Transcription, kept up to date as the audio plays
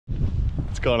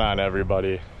What's going on,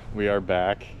 everybody? We are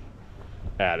back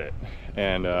at it,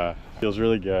 and feels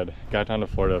really good. Got down to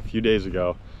Florida a few days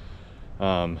ago.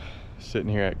 Sitting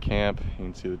here at camp, you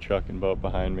can see the truck and boat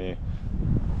behind me.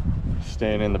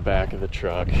 Staying in the back of the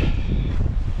truck.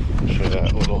 Show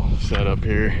that little setup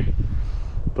here,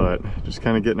 but just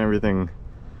kind of getting everything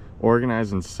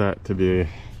organized and set to be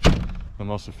the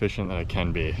most efficient that I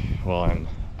can be while I'm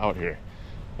out here.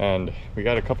 And we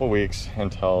got a couple weeks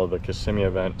until the Kissimmee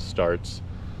event starts.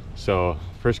 So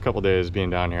first couple days being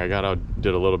down here, I got out,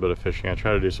 did a little bit of fishing. I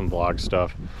tried to do some vlog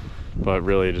stuff, but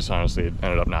really just honestly it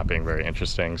ended up not being very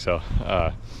interesting. So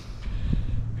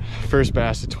first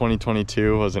bass of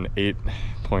 2022 was an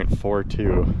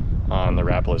 8.42 on the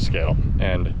Rapala scale,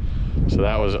 and so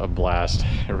that was a blast.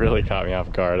 It really caught me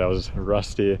off guard. I was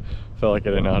rusty, felt like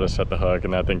I didn't know how to set the hook,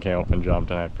 and that thing came up and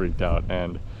jumped, and I freaked out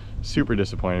and super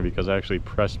disappointed because I actually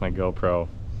pressed my GoPro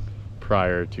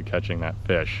prior to catching that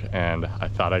fish, and I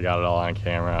thought I got it all on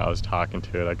camera. I was talking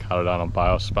to it, I caught it on a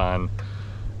Biospawn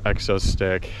exo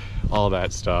stick, all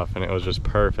that stuff, and it was just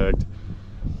perfect.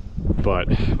 But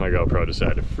my GoPro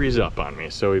decided to freeze up on me,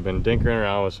 so we've been dinkering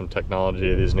around with some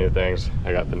technology, these new things.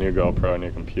 I got the new GoPro,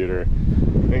 new computer,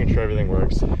 making sure everything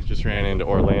works. Just ran into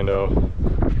Orlando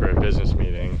for a business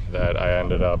meeting that I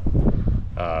ended up,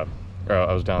 or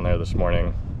I was down there this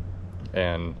morning,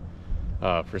 and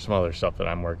for some other stuff that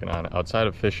I'm working on outside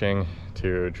of fishing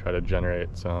to try to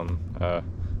generate some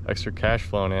extra cash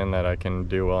flowing in that I can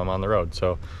do while I'm on the road.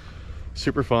 So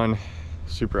super fun,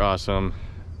 super awesome,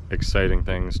 exciting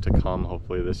things to come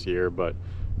hopefully this year. But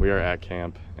we are at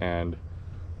camp and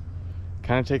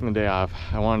kind of taking the day off.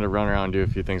 I wanted to run around and do a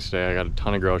few things today. I got a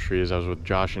ton of groceries. I was with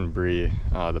Josh and Bree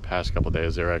the past couple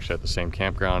days. They were actually at the same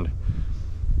campground,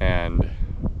 and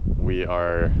we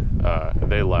are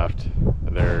they left.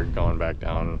 They're going back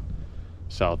down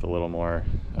south a little more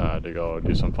to go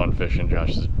do some fun fishing.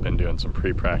 Josh has been doing some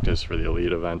pre-practice for the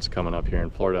elite events coming up here in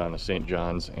Florida on the St.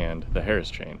 John's and the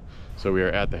Harris Chain. So we are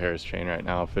at the Harris Chain right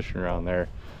now, fishing around there,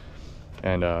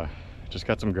 and just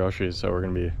got some groceries, so we're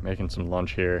gonna be making some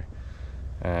lunch here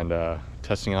and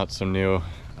testing out some new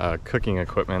cooking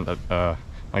equipment that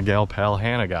my gal pal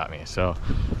Hannah got me. So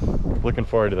looking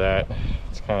forward to that.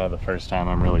 It's kind of the first time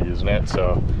I'm really using it,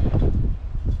 so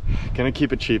gonna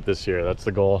keep it cheap this year. That's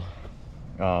the goal.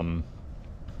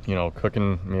 You know,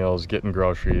 cooking meals, getting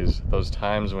groceries, those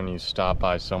times when you stop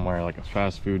by somewhere like a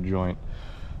fast food joint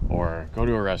or go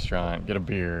to a restaurant, get a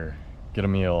beer, get a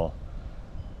meal,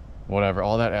 whatever,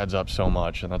 all that adds up so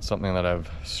much. And that's something that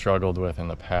I've struggled with in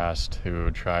the past,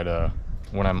 to try to,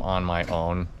 when I'm on my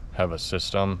own, have a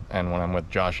system. And when I'm with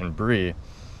Josh and Bree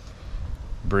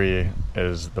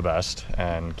is the best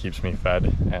and keeps me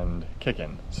fed and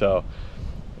kicking. So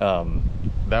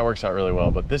that works out really well.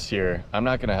 But this year I'm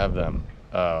not gonna have them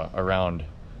around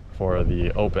for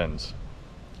the opens,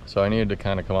 so I needed to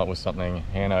kind of come up with something.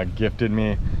 Hannah gifted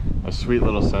me a sweet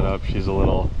little setup. She's a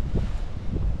little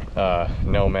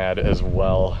nomad as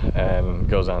well and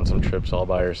goes on some trips all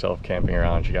by herself camping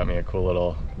around. She got me a cool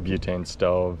little butane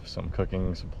stove, some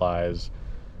cooking supplies,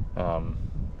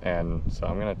 and so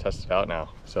I'm gonna test it out now.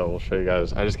 So we'll show you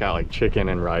guys. I just got like chicken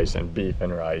and rice and beef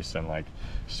and rice and like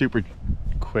super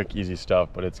quick, easy stuff,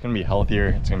 but it's gonna be healthier,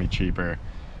 it's gonna be cheaper,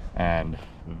 and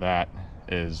that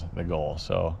is the goal.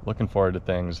 So looking forward to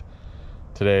things.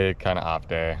 Today, kind of off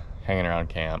day, hanging around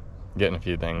camp, getting a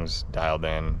few things dialed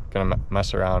in. Gonna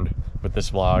mess around with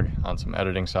this vlog on some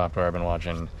editing software. I've been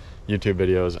watching YouTube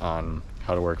videos on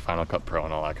how to work Final Cut Pro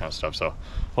and all that kind of stuff. So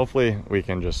hopefully we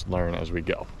can just learn as we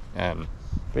go.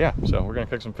 But yeah, so we're gonna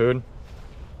cook some food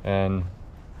and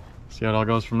see how it all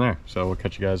goes from there. So we'll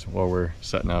catch you guys while we're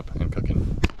setting up and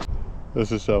cooking.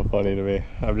 This is so funny to me.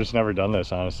 I've just never done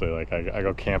this, honestly. Like I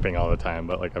go camping all the time,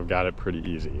 but like I've got it pretty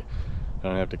easy. I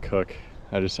don't have to cook.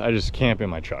 I just camp in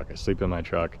my truck. I sleep in my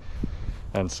truck.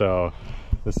 And so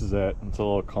this is it. It's a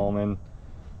little Coleman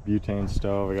butane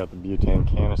stove. I got the butane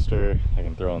canister I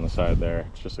can throw on the side there.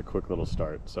 It's just a quick little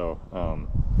start. So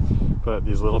put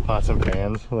these little pots and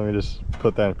pans. Let me just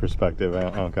put that in perspective. I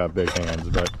don't got big hands,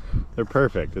 but they're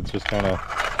perfect. It's just kind of,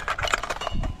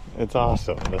 it's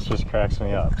awesome. This just cracks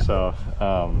me up. So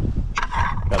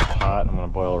got a pot I'm gonna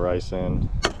boil rice in.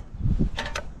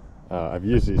 I've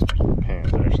used these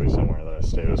pans actually somewhere that I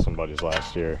stayed with some buddies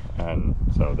last year, and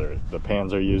so the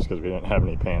pans are used because we didn't have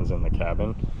any pans in the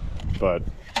cabin. But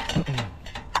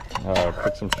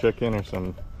cook some chicken or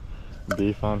some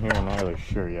beef on here. I'm not really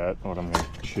sure yet what I'm gonna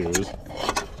choose,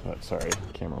 but sorry,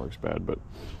 the camera works bad. But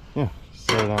yeah, just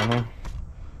set it on there,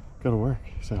 go to work.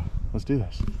 So let's do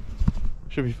this.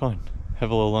 Should be fun.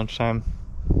 Have a little lunchtime,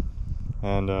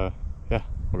 and yeah,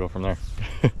 we'll go from there.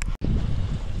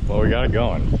 Well, we got it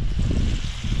going.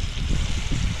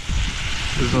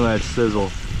 Listen to that sizzle.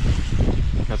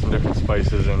 Got some different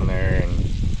spices in there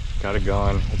and got it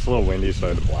going. It's a little windy, so I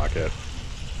had to block it.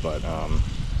 But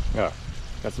yeah,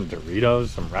 got some Doritos,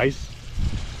 some rice.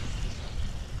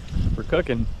 We're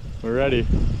cooking. We're ready.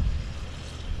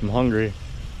 I'm hungry,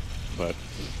 but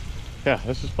yeah,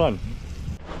 this is fun.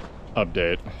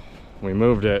 Update. We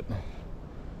moved it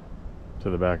to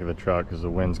the back of the truck because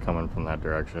the wind's coming from that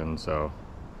direction, so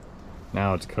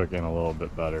now it's cooking a little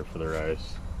bit better for the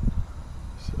rice.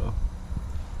 So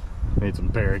made some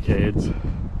barricades,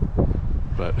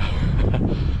 but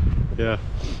yeah,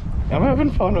 I'm having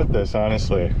fun with this,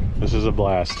 honestly. This is a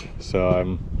blast, so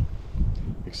I'm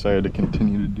excited to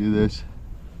continue to do this.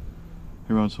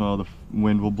 Every once in a while the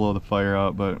wind will blow the fire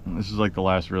out, but this is like the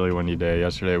last really windy day.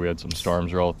 Yesterday we had some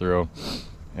storms roll through,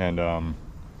 and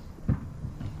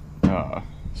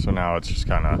so now it's just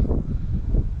kind of,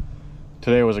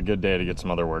 today was a good day to get some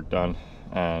other work done,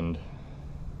 and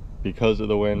because of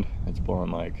the wind, it's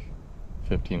blowing like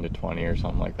 15 to 20 or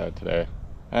something like that today.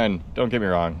 And don't get me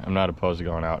wrong, I'm not opposed to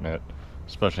going out in it,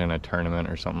 especially in a tournament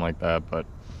or something like that, but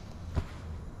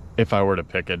if I were to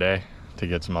pick a day to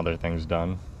get some other things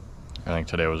done, I think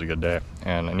today was a good day.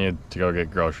 And I needed to go get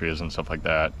groceries and stuff like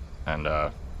that, and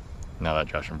now that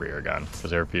Josh and Bree are gone, because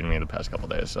they were feeding me the past couple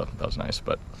days, so that was nice.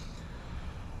 But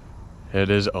it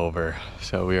is over,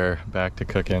 so we are back to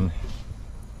cooking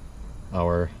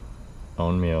our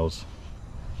own meals.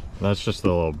 And that's just the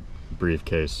little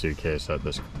briefcase, suitcase that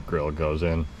this grill goes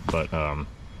in, but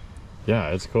yeah,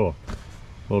 it's cool.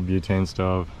 Little butane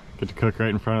stove, get to cook right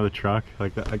in front of the truck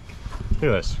like that. Look at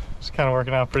this, it's kind of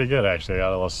working out pretty good actually. I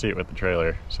got a little seat with the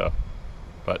trailer, so.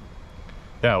 But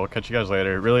yeah, we'll catch you guys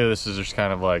later. Really, this is just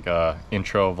kind of like a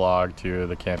intro vlog to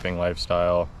the camping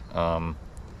lifestyle.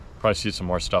 Probably see some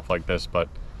more stuff like this, but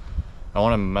I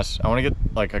want to get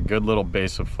like a good little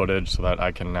base of footage so that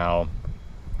I can now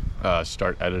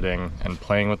start editing and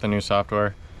playing with the new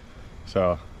software.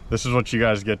 So this is what you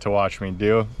guys get to watch me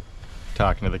do,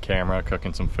 talking to the camera,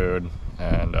 cooking some food,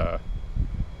 and I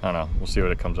don't know, we'll see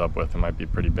what it comes up with. It might be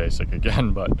pretty basic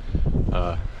again, but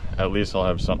at least I'll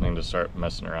have something to start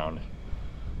messing around,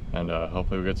 and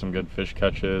hopefully we'll get some good fish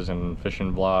catches and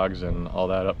fishing vlogs and all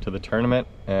that up to the tournament,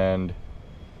 and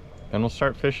then we'll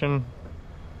start fishing,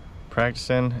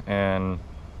 practicing, and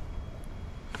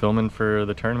filming for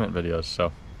the tournament videos.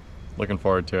 So looking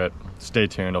forward to it. Stay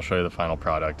tuned, I'll show you the final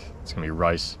product. It's gonna be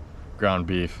rice, ground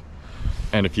beef,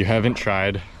 and if you haven't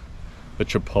tried the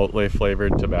chipotle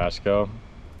flavored Tabasco,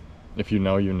 if you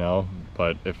know, you know,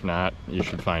 but if not, you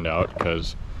should find out,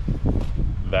 because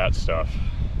that stuff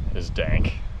is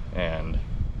dank, and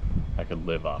I could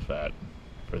live off that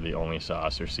for the only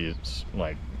sauce or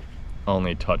like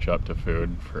only touch up to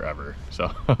food forever.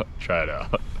 So try it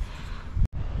out.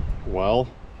 Well,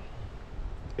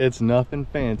 it's nothing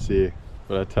fancy,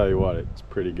 but I tell you what, it's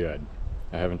pretty good.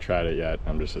 I haven't tried it yet.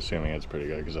 I'm just assuming it's pretty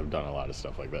good because I've done a lot of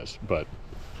stuff like this. But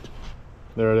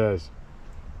there it is.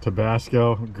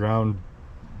 Tabasco, ground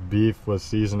beef with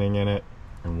seasoning in it,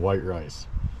 and white rice.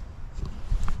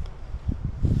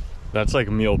 That's like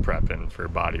meal prepping for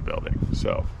bodybuilding.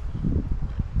 So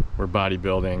we're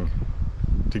bodybuilding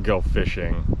to go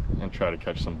fishing and try to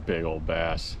catch some big old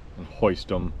bass and hoist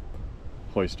them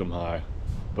high.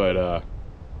 But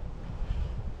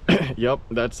yep,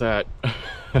 that's that.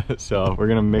 So we're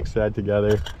gonna mix that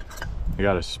together. I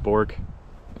got a spork,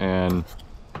 and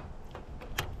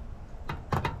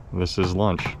this is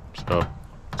lunch. So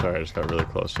sorry, I just got really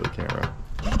close to the camera,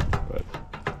 but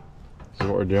this is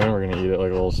what we're doing. We're gonna eat it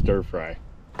like a little stir fry.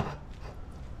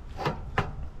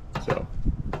 So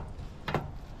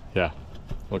yeah,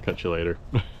 we'll catch you later.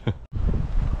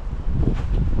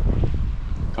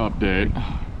 Update,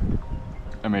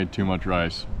 I made too much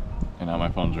rice and now my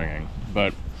phone's ringing,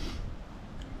 but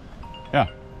yeah,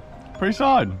 pretty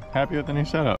solid. Happy with the new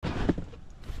setup.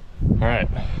 All right,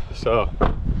 so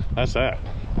that's that.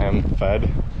 I'm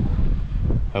fed.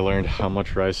 I learned how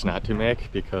much rice not to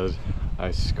make because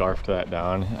I scarfed that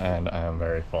down, and I am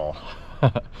very full.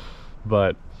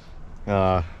 But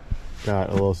got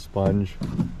a little sponge,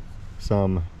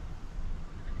 some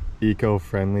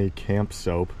eco-friendly camp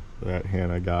soap that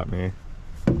Hannah got me,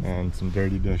 and some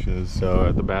dirty dishes. So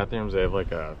at the bathrooms they have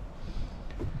like a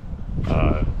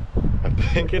I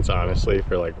think it's honestly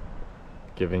for like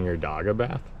giving your dog a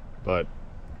bath, but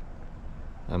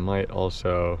I might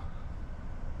also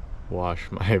wash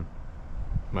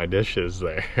my dishes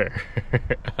there.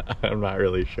 I'm not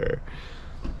really sure,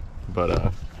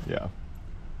 but yeah,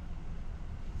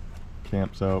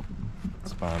 camp soap,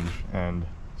 sponge, and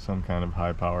some kind of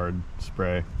high-powered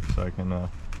spray, so I can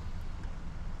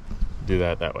do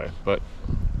that way. But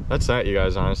that's that, you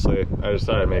guys. Honestly, I just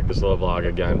thought I'd make this little vlog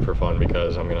again for fun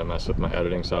because I'm gonna mess with my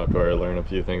editing software, learn a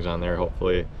few things on there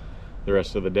hopefully the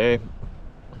rest of the day,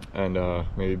 and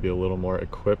maybe be a little more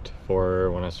equipped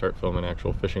for when I start filming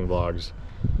actual fishing vlogs.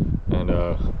 And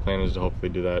plan is to hopefully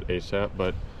do that ASAP.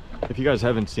 But if you guys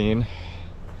haven't seen,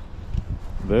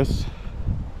 this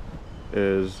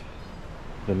is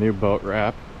the new boat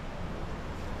wrap.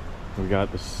 We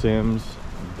got the Sims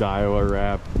Daiwa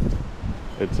wrap.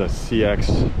 It's a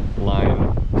CX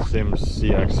line, Sims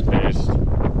CX based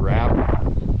wrap.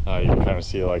 You can kind of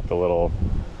see like the little,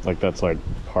 like that's like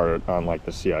part on like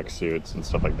the CX suits and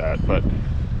stuff like that. But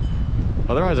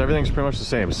otherwise, everything's pretty much the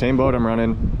same. Same boat I'm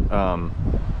running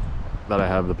that I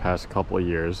have the past couple of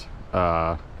years.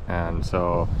 And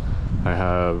so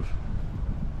I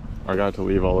got to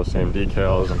leave all the same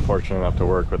decals. I'm fortunate enough to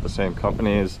work with the same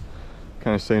companies,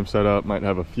 kind of same setup. Might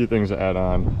have a few things to add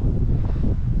on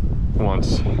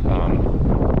once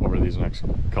over these next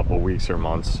couple weeks or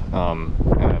months. But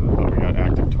we got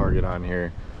active target on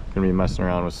here. Gonna be messing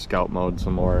around with scout mode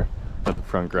some more. Got the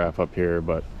front graph up here,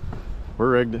 but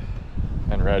we're rigged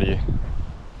and ready,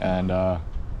 and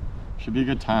should be a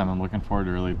good time. I'm looking forward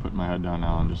to really putting my head down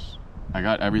now and I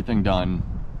got everything done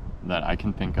that I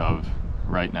can think of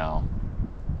right now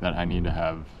that I need to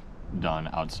have done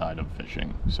outside of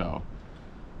fishing. So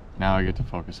now I get to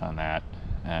focus on that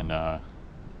and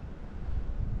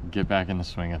get back in the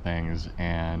swing of things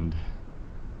and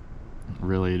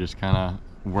really just kind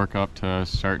of work up to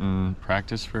starting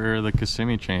practice for the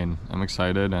Kissimmee chain. I'm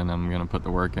excited, and I'm gonna put the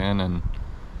work in, and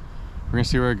we're gonna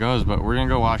see where it goes. But we're gonna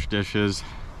go wash dishes,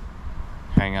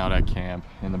 hang out at camp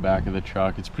in the back of the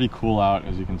truck. It's pretty cool out.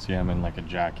 As you can see, I'm in like a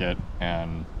jacket,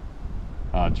 and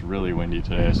it's really windy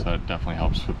today, so that definitely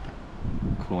helps with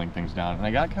cooling things down. And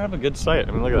I got kind of a good sight.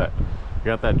 I mean, look at that. I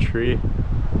got that tree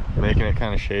making it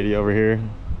kind of shady over here.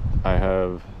 I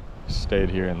have stayed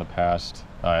here in the past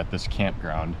at this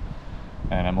campground,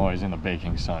 and I'm always in the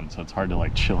baking sun, so it's hard to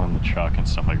like chill in the truck and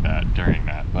stuff like that during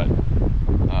that. But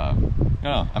you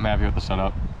know, I'm happy with the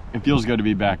setup. It feels good to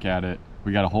be back at it.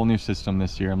 We got a whole new system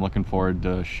this year. I'm looking forward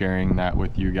to sharing that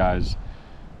with you guys,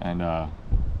 and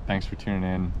thanks for tuning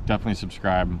in. Definitely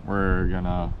subscribe. We're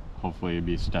gonna hopefully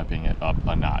be stepping it up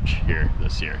a notch here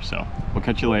this year, so we'll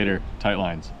catch you later. Tight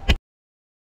lines.